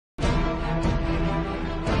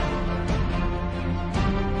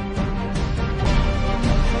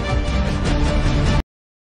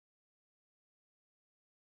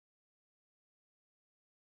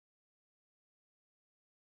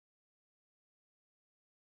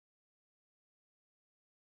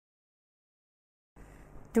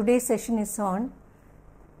Today's session is on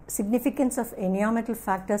significance of environmental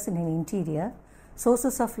factors in an interior,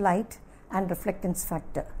 sources of light and reflectance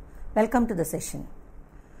factor. Welcome to the session.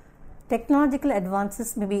 Technological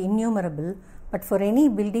advances may be innumerable, but for any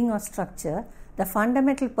building or structure, the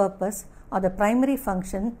fundamental purpose or the primary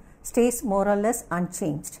function stays more or less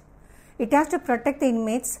unchanged. It has to protect the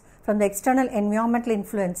inmates from the external environmental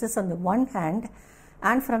influences on the one hand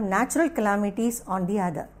and from natural calamities on the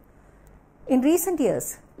other. In recent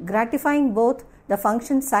years, gratifying both the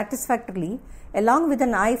functions satisfactorily along with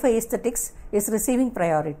an eye for aesthetics is receiving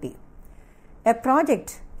priority. A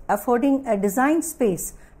project affording a design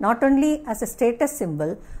space not only as a status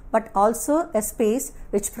symbol but also a space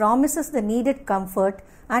which promises the needed comfort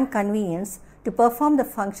and convenience to perform the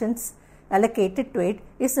functions allocated to it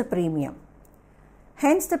is a premium.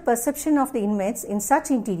 Hence, the perception of the inmates in such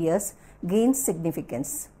interiors gains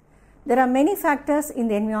significance. There are many factors in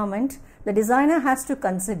the environment the designer has to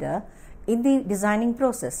consider in the designing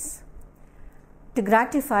process to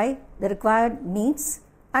gratify the required needs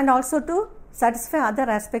and also to satisfy other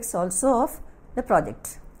aspects also of the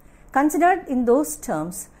project. Considered in those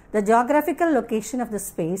terms, the geographical location of the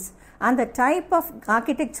space and the type of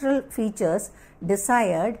architectural features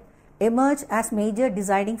desired emerge as major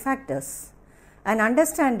deciding factors. An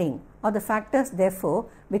understanding of the factors therefore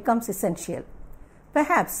becomes essential.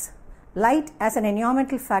 Perhaps light as an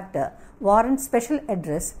environmental factor warrants special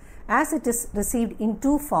address as it is received in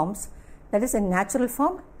two forms, that is in natural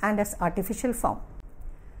form and as artificial form.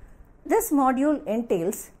 This module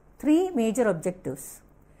entails three major objectives.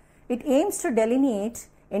 It aims to delineate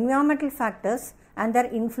environmental factors and their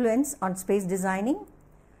influence on space designing,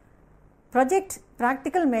 project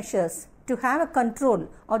practical measures to have a control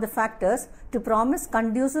of the factors to promise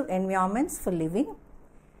conducive environments for living,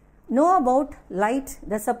 know about light,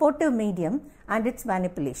 the supportive medium, and its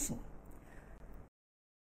manipulation.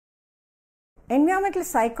 Environmental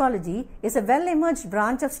psychology is a well-emerged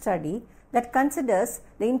branch of study that considers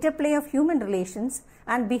the interplay of human relations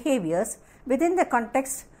and behaviors within the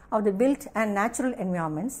context of the built and natural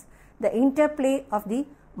environments, the interplay of the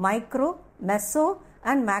micro, meso,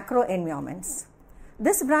 and macro environments.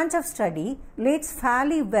 This branch of study relates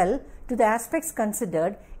fairly well to the aspects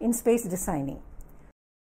considered in space designing.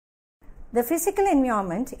 The physical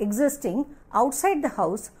environment existing outside the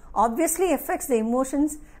house obviously affects the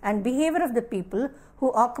emotions and behavior of the people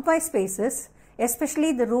who occupy spaces,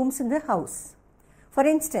 especially the rooms in the house. For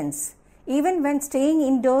instance, even when staying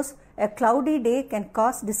indoors, a cloudy day can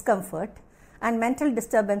cause discomfort and mental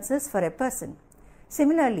disturbances for a person.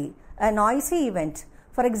 Similarly, a noisy event,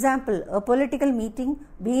 for example, a political meeting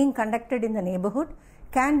being conducted in the neighborhood,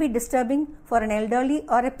 can be disturbing for an elderly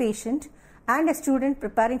or a patient and a student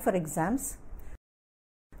preparing for exams.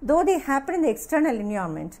 Though they happen in the external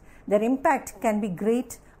environment, their impact can be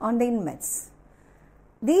great on the inmates.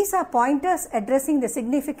 These are pointers addressing the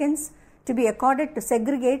significance to be accorded to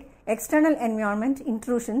segregate external environment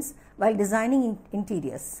intrusions while designing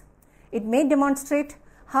interiors. It may demonstrate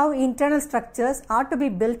how internal structures are to be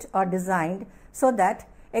built or designed so that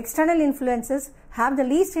external influences have the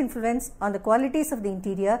least influence on the qualities of the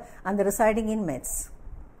interior and the residing inmates.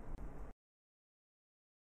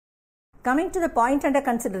 Coming to the point under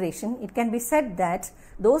consideration, it can be said that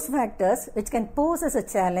those factors which can pose as a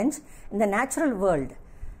challenge in the natural world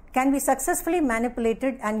can be successfully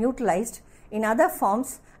manipulated and utilized in other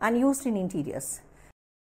forms and used in interiors.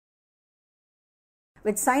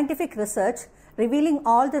 With scientific research revealing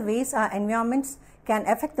all the ways our environments can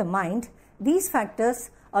affect the mind, these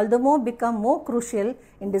factors all the more become more crucial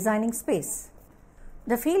in designing space.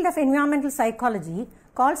 The field of environmental psychology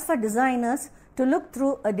calls for designers to look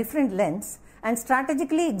through a different lens and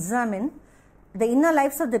strategically examine the inner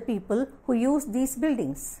lives of the people who use these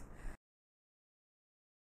buildings.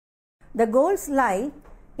 The goals lie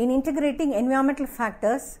in integrating environmental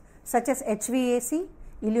factors such as HVAC,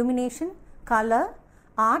 illumination, color,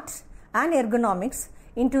 art, and ergonomics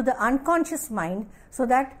into the unconscious mind so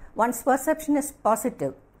that one's perception is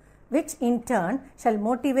positive, which in turn shall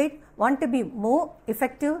motivate one to be more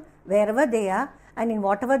effective wherever they are and in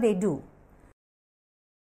whatever they do.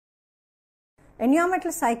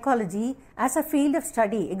 Environmental psychology as a field of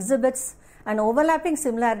study exhibits an overlapping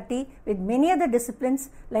similarity with many other disciplines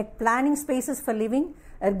like planning spaces for living,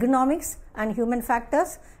 ergonomics and human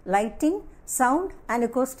factors, lighting, sound and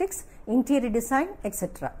acoustics, interior design,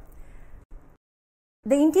 etc.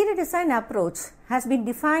 The interior design approach has been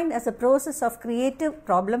defined as a process of creative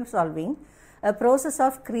problem solving, a process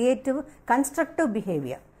of creative constructive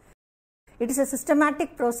behavior. It is a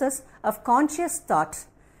systematic process of conscious thought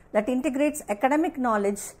that integrates academic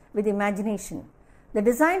knowledge with imagination. The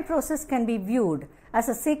design process can be viewed as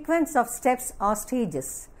a sequence of steps or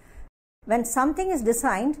stages. When something is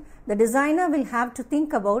designed, the designer will have to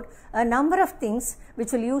think about a number of things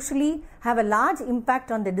which will usually have a large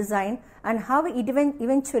impact on the design and how it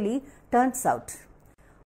eventually turns out.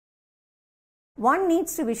 One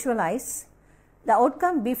needs to visualize the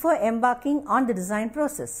outcome before embarking on the design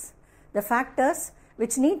process. The factors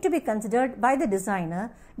which need to be considered by the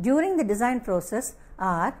designer during the design process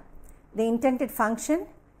are the intended function,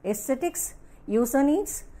 aesthetics, user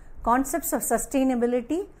needs, concepts of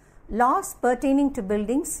sustainability, laws pertaining to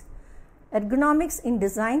buildings, ergonomics in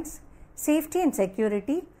designs, safety and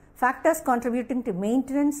security, factors contributing to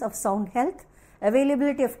maintenance of sound health,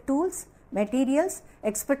 availability of tools, materials,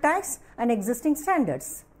 expertise, and existing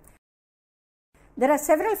standards. There are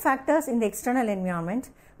several factors in the external environment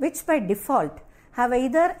which by default have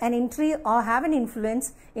either an entry or have an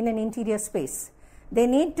influence in an interior space. They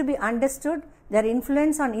need to be understood, their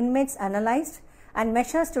influence on inmates analyzed, and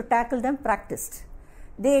measures to tackle them practiced.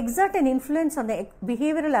 They exert an influence on the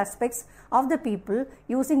behavioral aspects of the people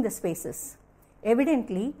using the spaces.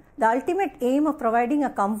 Evidently, the ultimate aim of providing a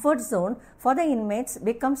comfort zone for the inmates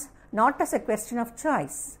becomes not as a question of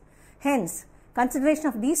choice. Hence, consideration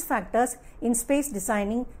of these factors in space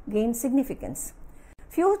designing gains significance.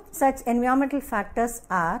 Few such environmental factors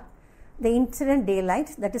are the incident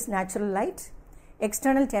daylight, that is natural light,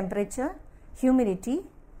 external temperature, humidity,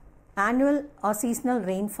 annual or seasonal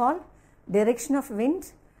rainfall, direction of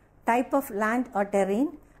wind, type of land or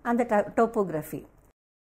terrain, and the topography.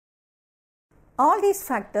 All these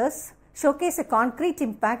factors showcase a concrete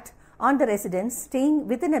impact on the residents staying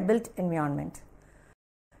within a built environment.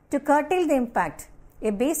 To curtail the impact,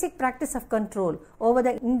 a basic practice of control over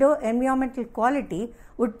the indoor environmental quality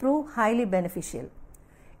would prove highly beneficial.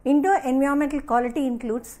 Indoor environmental quality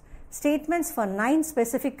includes statements for 9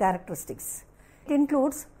 specific characteristics. It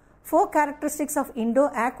includes 4 characteristics of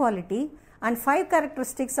indoor air quality and 5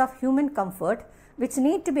 characteristics of human comfort which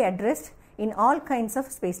need to be addressed in all kinds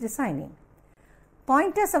of space designing.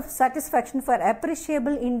 Pointers of satisfaction for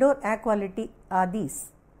appreciable indoor air quality are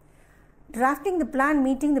these: drafting the plan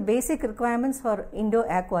meeting the basic requirements for indoor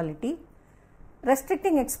air quality,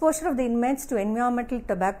 restricting exposure of the inmates to environmental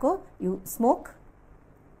tobacco smoke,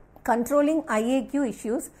 controlling IAQ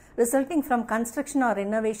issues resulting from construction or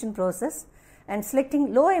renovation process, and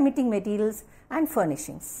selecting low emitting materials and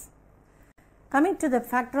furnishings. Coming to the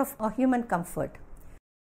factor of human comfort.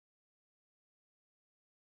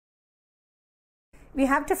 We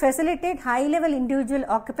have to facilitate high-level individual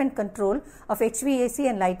occupant control of HVAC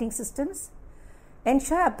and lighting systems,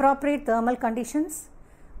 ensure appropriate thermal conditions,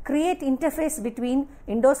 create interface between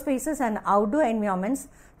indoor spaces and outdoor environments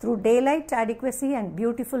through daylight adequacy and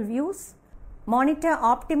beautiful views, monitor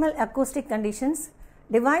optimal acoustic conditions,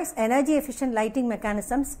 devise energy-efficient lighting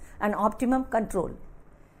mechanisms, and optimum control.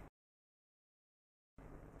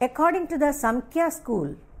 According to the Samkhya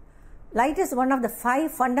school, light is one of the 5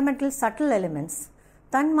 fundamental subtle elements,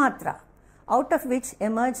 tanmatra, out of which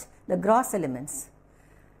emerge the gross elements.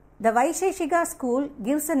 The Vaisheshika school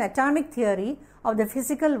gives an atomic theory of the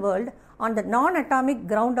physical world on the non-atomic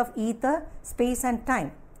ground of ether, space and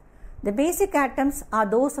time. The basic atoms are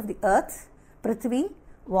those of the earth, prithvi,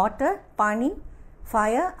 water, pani,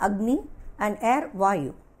 fire, agni, and air,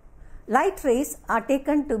 vayu. Light rays are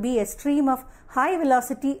taken to be a stream of high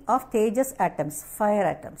velocity of tejas atoms, fire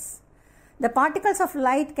atoms. The particles of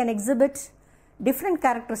light can exhibit different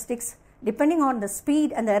characteristics depending on the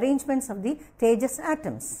speed and the arrangements of the tejas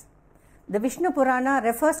atoms. The Vishnu Purana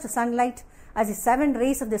refers to sunlight as the 7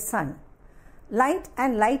 rays of the sun. Light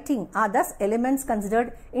and lighting are thus elements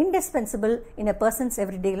considered indispensable in a person's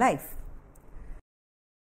everyday life.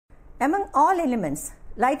 Among all elements,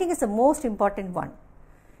 lighting is the most important one.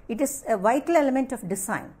 It is a vital element of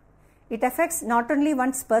design. It affects not only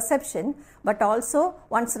one's perception but also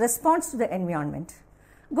one's response to the environment.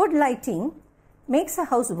 Good lighting makes a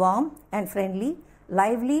house warm and friendly,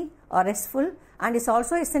 lively or restful, and is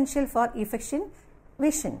also essential for efficient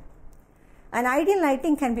vision. An ideal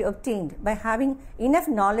lighting can be obtained by having enough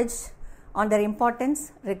knowledge on their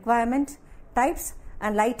importance, requirement, types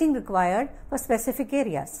and lighting required for specific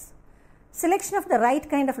areas. Selection of the right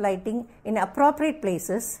kind of lighting in appropriate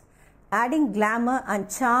places, adding glamour and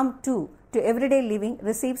charm to everyday living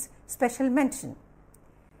receives special mention.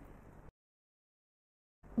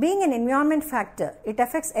 Being an environment factor, it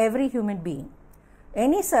affects every human being.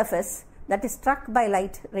 Any surface that is struck by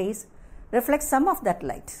light rays reflects some of that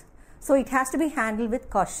light, so it has to be handled with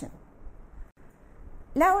caution.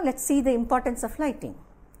 Now let's see the importance of lighting.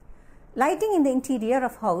 Lighting in the interior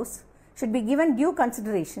of house should be given due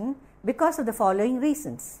consideration because of the following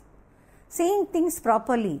reasons. Seeing things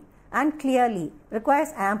properly and clearly requires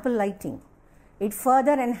ample lighting. It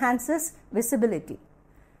further enhances visibility.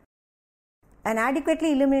 An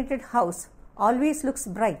adequately illuminated house always looks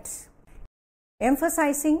bright.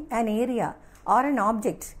 Emphasizing an area or an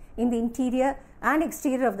object in the interior and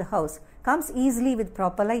exterior of the house comes easily with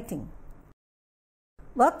proper lighting.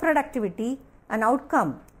 Work productivity and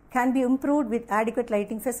outcome can be improved with adequate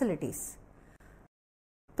lighting facilities.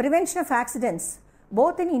 Prevention of accidents,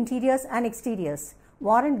 both in interiors and exteriors,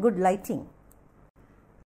 warrant good lighting.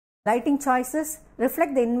 Lighting choices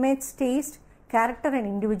reflect the inmate's taste, character, and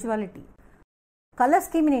individuality. Color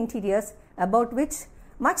scheme in interiors, about which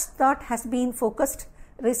much thought has been focused,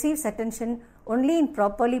 receives attention only in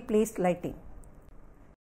properly placed lighting.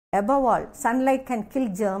 Above all, sunlight can kill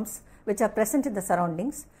germs which are present in the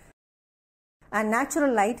surroundings, and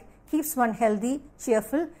natural light keeps one healthy,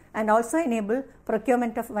 cheerful, and also enable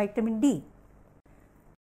procurement of vitamin D.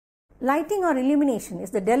 Lighting or illumination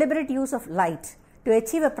is the deliberate use of light to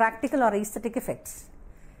achieve a practical or aesthetic effect.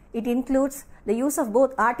 It includes the use of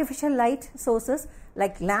both artificial light sources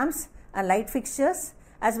like lamps and light fixtures,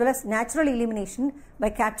 as well as natural illumination by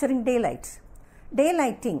capturing daylight.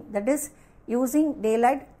 Daylighting, that is, using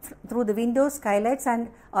daylight through the windows, skylights, and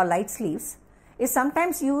or light sleeves, is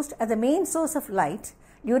sometimes used as the main source of light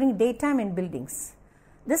during daytime in buildings.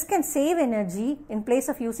 This can save energy in place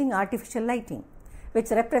of using artificial lighting,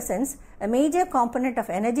 which represents a major component of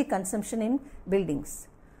energy consumption in buildings.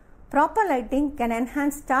 Proper lighting can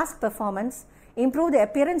enhance task performance, improve the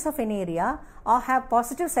appearance of an area, or have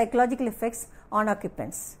positive psychological effects on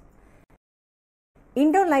occupants.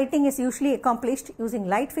 Indoor lighting is usually accomplished using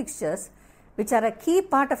light fixtures, which are a key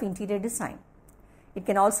part of interior design. It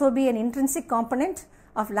can also be an intrinsic component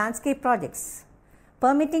of landscape projects.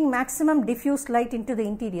 Permitting maximum diffuse light into the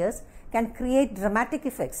interiors can create dramatic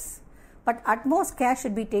effects, but utmost care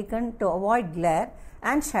should be taken to avoid glare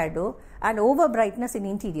and shadow and over brightness in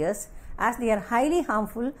interiors, as they are highly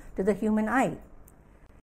harmful to the human eye.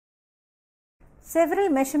 Several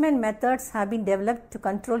measurement methods have been developed to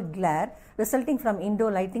control glare resulting from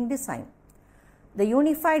indoor lighting design. The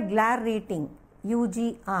Unified Glare Rating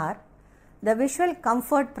 (UGR), the Visual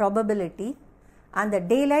Comfort Probability, and the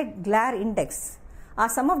Daylight Glare Index are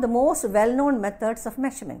some of the most well-known methods of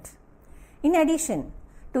measurement. In addition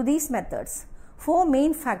to these methods, 4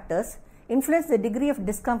 main factors influence the degree of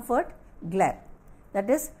discomfort glare, that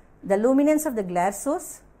is, the luminance of the glare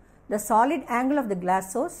source, the solid angle of the glare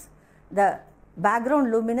source, the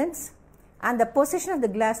background luminance, and the position of the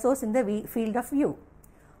glare source in the field of view.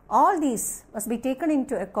 All these must be taken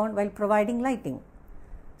into account while providing lighting.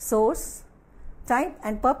 Source, type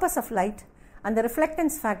and purpose of light, and the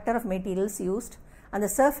reflectance factor of materials used and the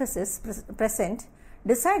surfaces present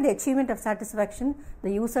decide the achievement of satisfaction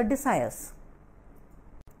the user desires.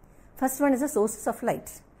 First one is the sources of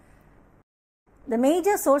light. The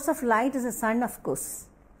major source of light is the sun, of course.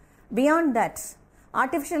 Beyond that,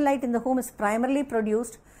 artificial light in the home is primarily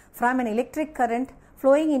produced from an electric current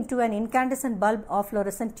flowing into an incandescent bulb or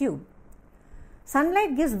fluorescent tube.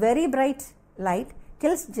 Sunlight gives very bright light,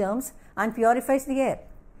 kills germs, and purifies the air.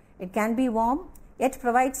 It can be warm, yet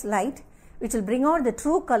provides light which will bring out the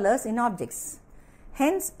true colors in objects,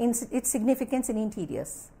 hence its significance in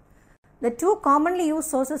interiors. The 2 commonly used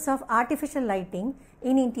sources of artificial lighting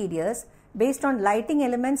in interiors based on lighting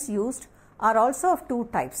elements used are also of 2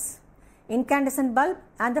 types: incandescent bulb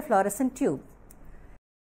and the fluorescent tube.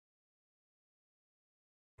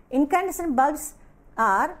 Incandescent bulbs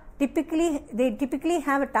typically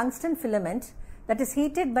have a tungsten filament that is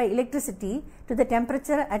heated by electricity to the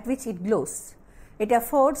temperature at which it glows. It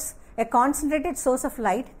affords a concentrated source of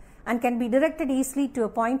light and can be directed easily to a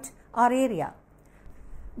point or area.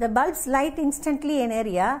 The bulbs light instantly an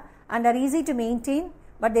area and are easy to maintain,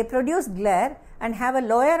 but they produce glare and have a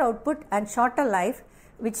lower output and shorter life,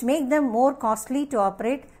 which make them more costly to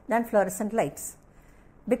operate than fluorescent lights.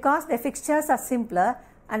 Because the fixtures are simpler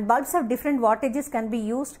and bulbs of different wattages can be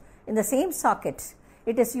used in the same socket,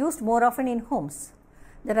 it is used more often in homes.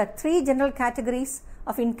 There are 3 general categories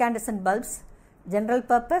of incandescent bulbs: general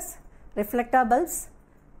purpose, reflector bulbs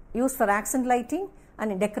used for accent lighting,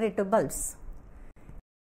 and decorative bulbs.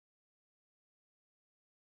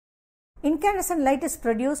 Incandescent light is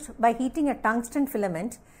produced by heating a tungsten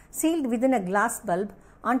filament sealed within a glass bulb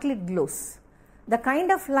until it glows. The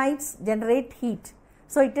kind of lights generate heat,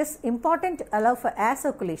 so it is important to allow for air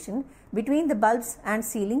circulation between the bulbs and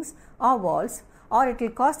ceilings or walls, or it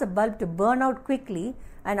will cause the bulb to burn out quickly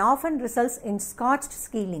and often results in scorched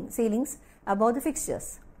ceilings above the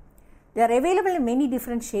fixtures. They are available in many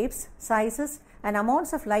different shapes, sizes, and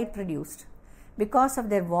amounts of light produced. Because of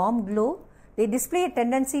their warm glow, they display a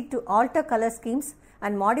tendency to alter color schemes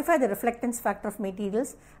and modify the reflectance factor of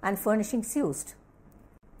materials and furnishings used.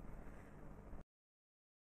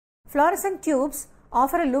 Fluorescent tubes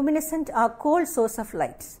offer a luminescent or cold source of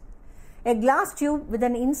light. A glass tube with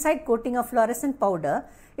an inside coating of fluorescent powder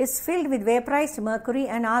is filled with vaporized mercury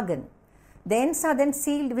and argon. The ends are then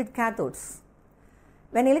sealed with cathodes.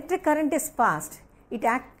 When electric current is passed, it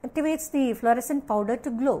activates the fluorescent powder to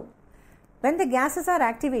glow. When the gases are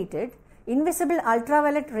activated, invisible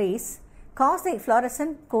ultraviolet rays cause the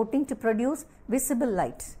fluorescent coating to produce visible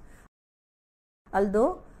light.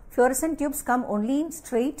 Although fluorescent tubes come only in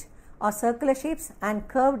straight or circular shapes and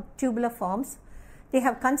curved tubular forms, they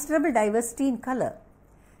have considerable diversity in color.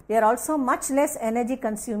 They are also much less energy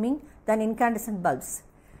consuming than incandescent bulbs.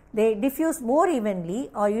 They diffuse more evenly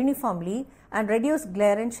or uniformly and reduce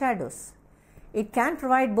glare and shadows. It can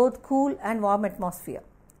provide both cool and warm atmosphere.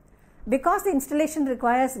 Because the installation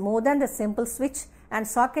requires more than the simple switch and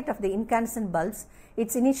socket of the incandescent bulbs,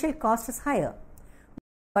 its initial cost is higher.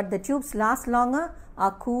 But the tubes last longer,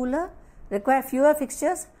 are cooler, require fewer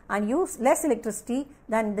fixtures and use less electricity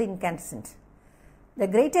than the incandescent. The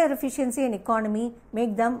greater efficiency and economy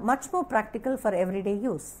make them much more practical for everyday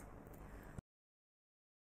use.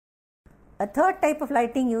 A third type of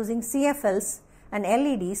lighting using CFLs and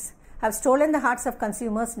LEDs have stolen the hearts of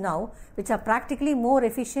consumers now, which are practically more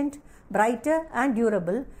efficient, brighter and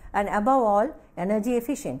durable, and above all, energy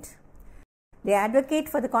efficient. They advocate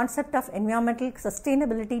for the concept of environmental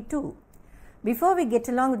sustainability too. Before we get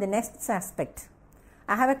along with the next aspect,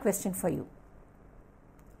 I have a question for you.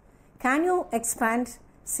 Can you expand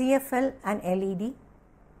CFL and LED?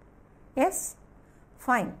 Yes?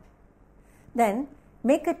 Fine. Then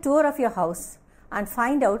make a tour of your house and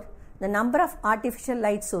find out the number of artificial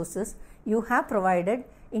light sources you have provided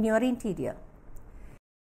in your interior.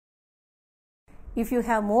 If you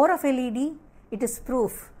have more of LED, it is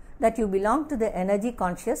proof that you belong to the energy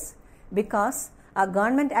conscious, because our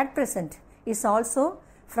government at present is also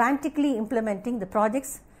frantically implementing the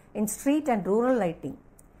projects in street and rural lighting.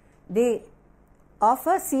 They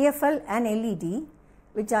offer CFL and LED,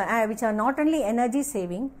 which are not only energy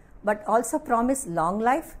saving but also promise long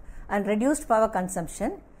life and reduced power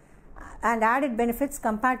consumption and added benefits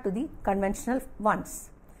compared to the conventional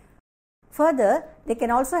ones. Further, they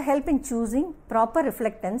can also help in choosing proper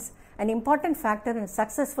reflectance, an important factor in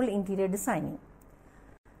successful interior designing.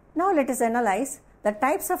 Now let us analyze the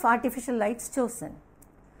types of artificial lights chosen.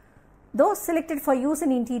 Those selected for use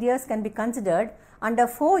in interiors can be considered under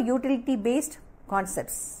 4 utility-based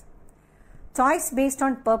concepts: choice based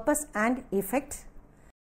on purpose and effect,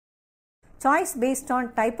 choice based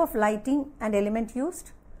on type of lighting and element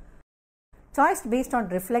used, choice based on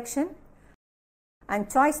reflection,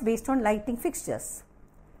 and choice based on lighting fixtures.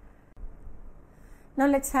 Now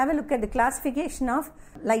let's have a look at the classification of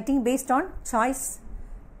lighting based on choice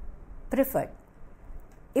preferred.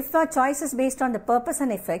 If our choice is based on the purpose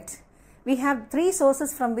and effect, we have 3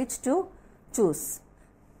 sources from which to choose.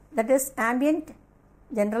 That is ambient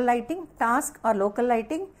general lighting, task or local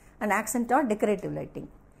lighting, and accent or decorative lighting.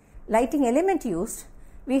 Lighting element used,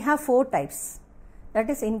 we have 4 types. That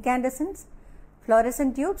is incandescents,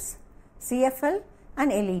 fluorescent tubes, CFL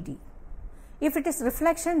and LED. If it is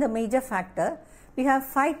reflection, the major factor, we have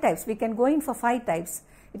 5 types. We can go in for 5 types.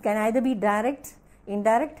 It can either be direct,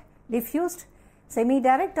 indirect, diffused,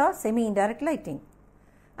 semi-direct or semi-indirect lighting.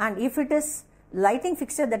 And if it is lighting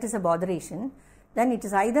fixture that is a botheration, then it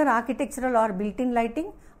is either architectural or built-in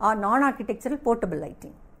lighting or non-architectural portable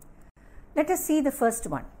lighting. Let us see the first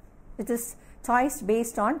one, which is choice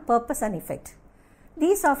based on purpose and effect.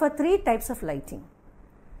 These offer 3 types of lighting.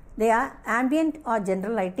 They are ambient or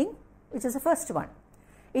general lighting, which is the first one.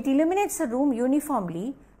 It illuminates a room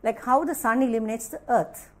uniformly like how the sun illuminates the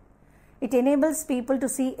earth. It enables people to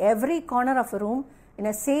see every corner of a room in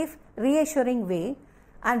a safe, reassuring way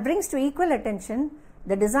and brings to equal attention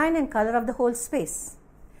the design and color of the whole space.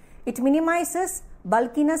 It minimizes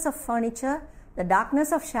bulkiness of furniture, the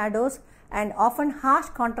darkness of shadows, and often harsh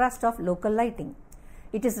contrast of local lighting.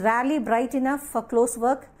 It is rarely bright enough for close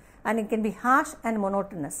work, and it can be harsh and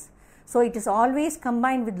monotonous. So it is always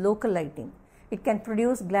combined with local lighting. It can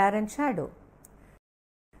produce glare and shadow.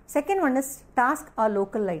 Second one is task or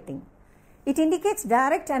local lighting. It indicates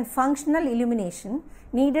direct and functional illumination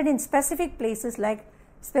needed in specific places like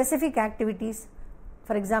specific activities,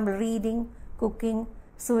 for example reading, cooking,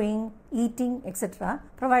 sewing, eating, etc.,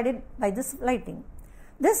 provided by this lighting.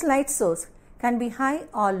 This light source can be high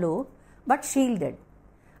or low but shielded.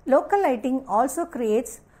 Local lighting also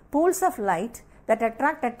creates pools of light that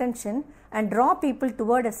attract attention and draw people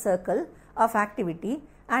toward a circle of activity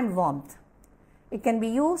and warmth. It can be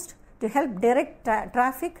used to help direct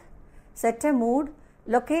traffic, set a mood,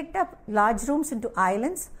 locate up large rooms into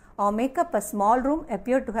islands or make up a small room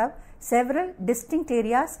appear to have several distinct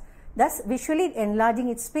areas, thus visually enlarging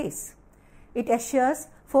its space. It assures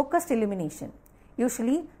focused illumination.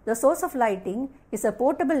 Usually, the source of lighting is a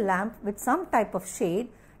portable lamp with some type of shade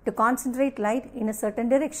to concentrate light in a certain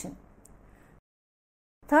direction.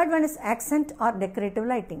 Third one is accent or decorative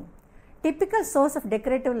lighting. Typical source of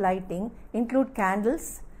decorative lighting include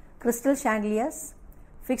candles, crystal chandeliers,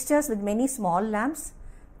 fixtures with many small lamps,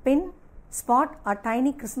 pin, spot or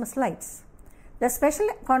tiny Christmas lights. The special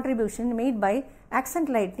contribution made by accent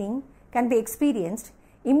lighting can be experienced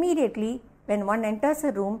immediately when one enters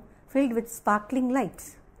a room filled with sparkling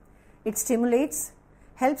lights. It stimulates,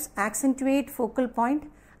 helps accentuate focal point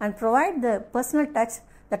and provide the personal touch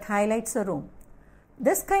that highlights a room.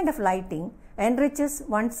 This kind of lighting enriches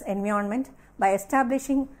one's environment by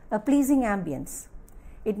establishing a pleasing ambience.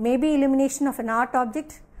 It may be illumination of an art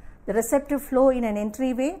object, the receptive flow in an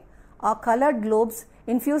entryway, or colored globes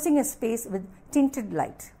infusing a space with tinted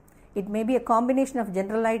light. It may be a combination of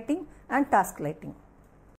general lighting and task lighting.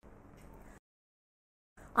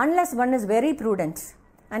 Unless one is very prudent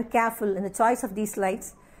and careful in the choice of these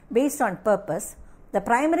lights based on purpose, the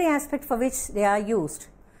primary aspect for which they are used,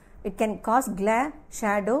 it can cause glare,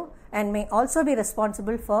 shadow, and may also be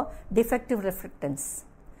responsible for defective reflectance.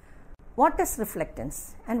 What is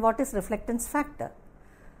reflectance and what is reflectance factor?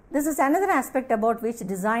 This is another aspect about which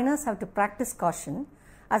designers have to practice caution,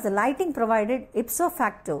 as the lighting provided ipso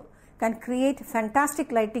facto can create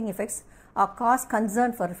fantastic lighting effects or cause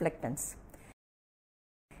concern for reflectance.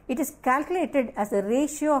 It is calculated as the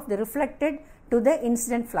ratio of the reflected to the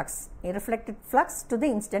incident flux, a reflected flux to the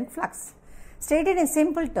incident flux. Stated in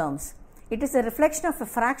simple terms, it is a reflection of a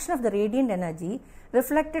fraction of the radiant energy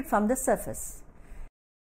reflected from the surface.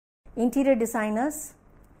 Interior designers,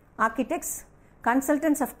 architects,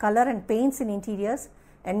 consultants of color and paints in interiors,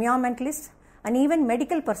 environmentalists, and even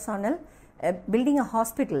medical personnel building a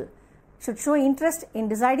hospital should show interest in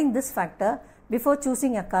deciding this factor before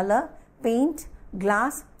choosing a color, paint,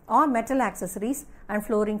 glass, or metal accessories and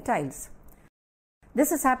flooring tiles.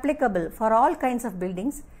 This is applicable for all kinds of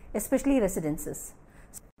buildings, especially residences.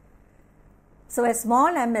 So a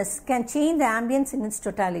small MS can change the ambience in its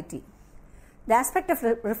totality. The aspect of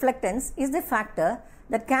reflectance is the factor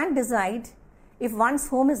that can decide if one's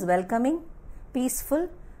home is welcoming, peaceful,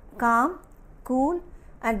 calm, cool,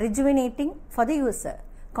 and rejuvenating for the user.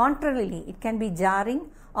 Contrarily, it can be jarring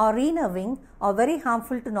or unnerving or very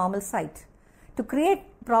harmful to normal sight. To create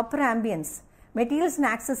proper ambience, materials and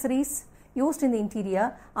accessories used in the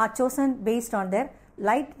interior are chosen based on their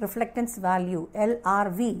light reflectance value,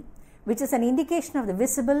 LRV, which is an indication of the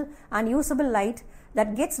visible and usable light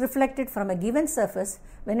that gets reflected from a given surface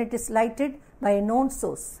when it is lighted by a known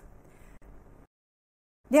source.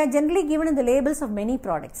 They are generally given in the labels of many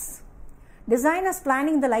products. Designers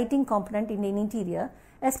planning the lighting component in an interior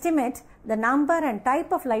estimate the number and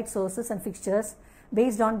type of light sources and fixtures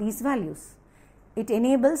based on these values. It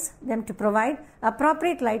enables them to provide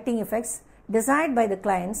appropriate lighting effects desired by the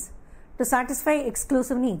clients to satisfy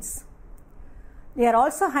exclusive needs. They are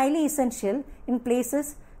also highly essential in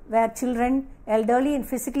places where children, elderly and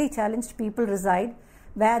physically challenged people reside,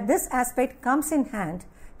 where this aspect comes in hand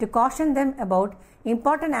to caution them about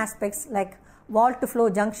important aspects like wall-to-floor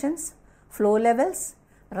junctions, floor levels,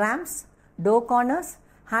 ramps, door corners,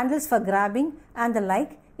 handles for grabbing and the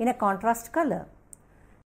like in a contrast color.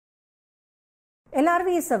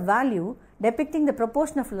 LRV is a value depicting the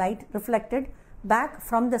proportion of light reflected back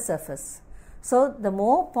from the surface. So, the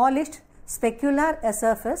more polished, specular a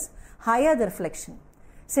surface, higher the reflection.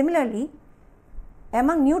 Similarly,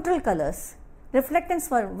 among neutral colors, reflectance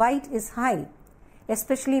for white is high,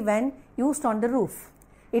 especially when used on the roof.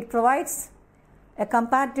 It provides a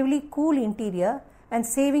comparatively cool interior and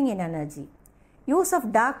saving in energy. Use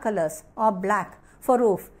of dark colors or black for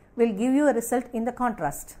roof will give you a result in the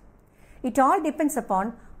contrast. It all depends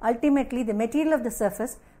upon ultimately the material of the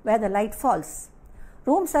surface where the light falls.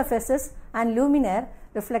 Room surfaces and luminaire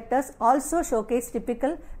reflectors also showcase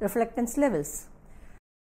typical reflectance levels.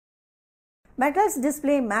 Metals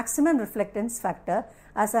display maximum reflectance factor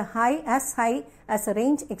as high as a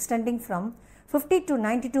range extending from 50 to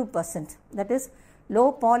 92%, that is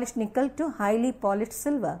low polished nickel to highly polished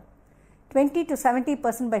silver. 20 to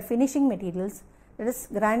 70% by finishing materials, that is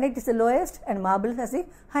granite is the lowest and marble is the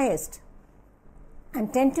highest.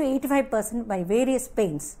 And 10 to 85% by various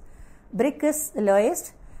paints. Brick is the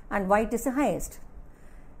lowest and white is the highest.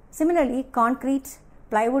 Similarly, concrete,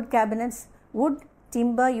 plywood cabinets, wood,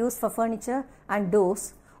 timber used for furniture and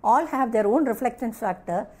doors all have their own reflectance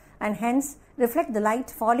factor and hence reflect the light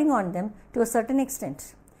falling on them to a certain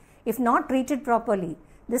extent. If not treated properly,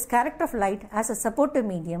 this character of light as a supportive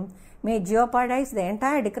medium may jeopardize the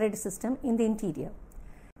entire decorative system in the interior.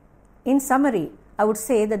 In summary, I would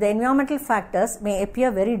say that the environmental factors may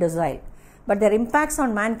appear very docile, but their impacts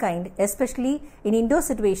on mankind, especially in indoor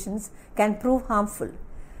situations, can prove harmful.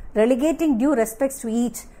 Relegating due respects to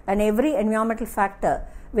each and every environmental factor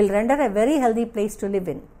will render a very healthy place to live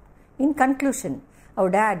in. In conclusion, I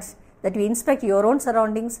would add that you inspect your own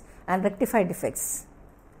surroundings and rectify defects,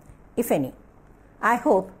 if any. I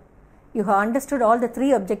hope you have understood all the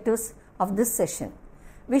 3 objectives of this session.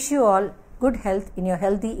 Wish you all good health in your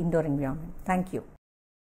healthy indoor environment. Thank you.